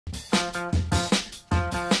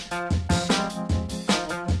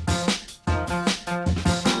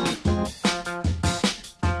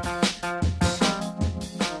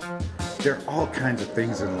There are all kinds of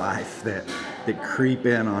things in life that creep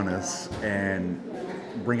in on us and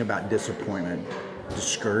bring about disappointment,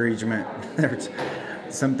 discouragement.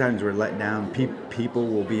 Sometimes we're let down. People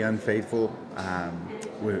will be unfaithful.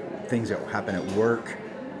 With things that happen at work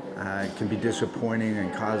can be disappointing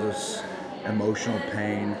and cause us emotional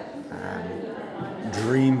pain.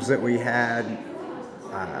 Dreams that we had,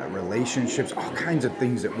 relationships, all kinds of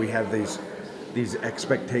things that we have these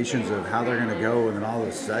expectations of how they're going to go, and then all of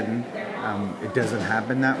a sudden it doesn't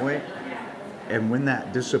happen that way. And when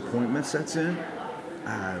that disappointment sets in,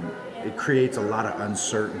 it creates a lot of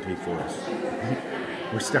uncertainty for us.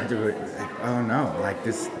 We start to go, oh no, like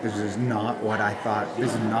this is not what I thought.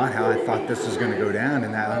 This is not how I thought this was going to go down.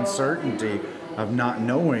 And that uncertainty of not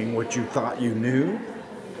knowing what you thought you knew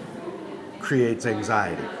creates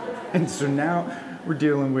anxiety. And so now we're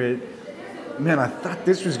dealing with, man, I thought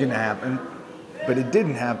this was going to happen, but it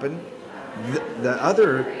didn't happen. The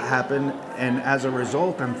other happened, and as a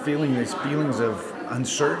result, I'm feeling these feelings of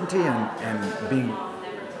uncertainty and being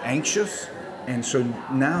anxious. And so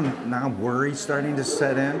now worry's starting to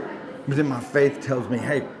set in. But then my faith tells me,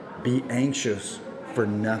 hey, be anxious for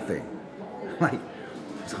nothing.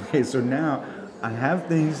 Okay, so now I have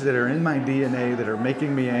things that are in my DNA that are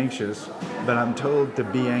making me anxious, but I'm told to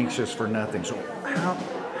be anxious for nothing. So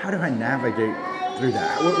how do I navigate through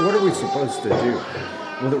that? What are we supposed to do?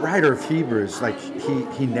 Well, the writer of Hebrews,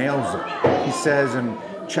 he nails it. He says in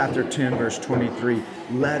chapter 10, verse 23,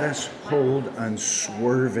 let us hold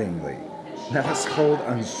unswervingly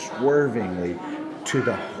to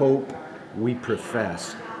the hope we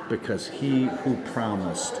profess, because he who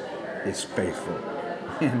promised is faithful.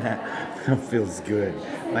 And that feels good.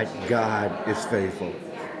 Like God is faithful.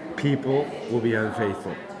 People will be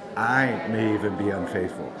unfaithful. I may even be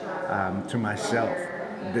unfaithful to myself.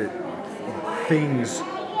 Things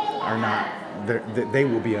are not, they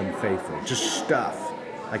will be unfaithful. Just stuff,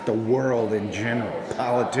 like the world in general,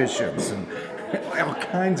 politicians and all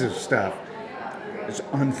kinds of stuff is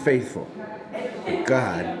unfaithful. But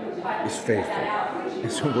God is faithful.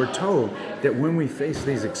 And so we're told that when we face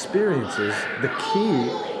these experiences, the key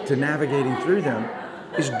to navigating through them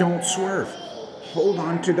is don't swerve. Hold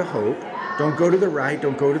on to the hope. Don't go to the right,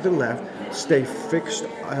 don't go to the left. Stay fixed,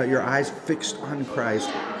 your eyes fixed on Christ.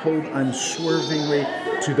 Hold unswervingly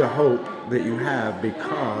to the hope that you have,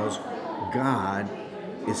 because God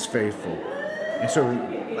is faithful. And so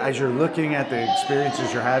as you're looking at the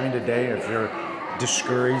experiences you're having today, if you're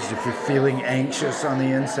discouraged, if you're feeling anxious on the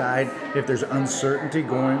inside, if there's uncertainty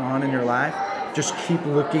going on in your life, just keep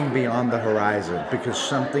looking beyond the horizon, because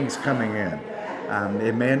something's coming in.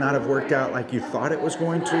 It may not have worked out like you thought it was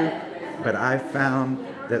going to, but I found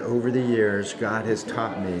that over the years, God has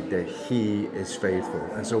taught me that He is faithful.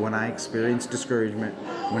 And so when I experience discouragement,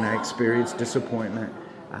 when I experience disappointment,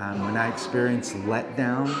 when I experience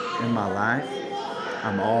letdown in my life,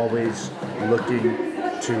 I'm always looking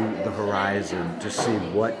to the horizon to see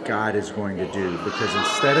what God is going to do. Because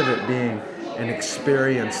instead of it being an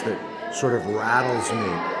experience that sort of rattles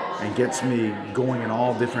me and gets me going in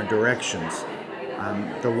all different directions,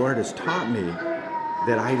 the Lord has taught me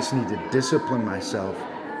that I just need to discipline myself,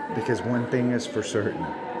 because one thing is for certain,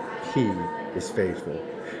 He is faithful.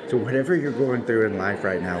 So whatever you're going through in life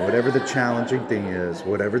right now, whatever the challenging thing is,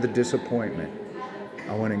 whatever the disappointment,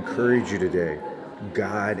 I want to encourage you today,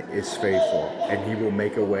 God is faithful, and He will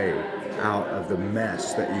make a way out of the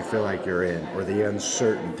mess that you feel like you're in, or the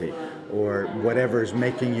uncertainty, or whatever is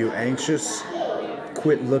making you anxious.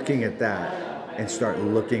 Quit looking at that and start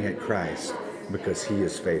looking at Christ, because He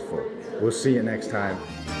is faithful. We'll see you next time.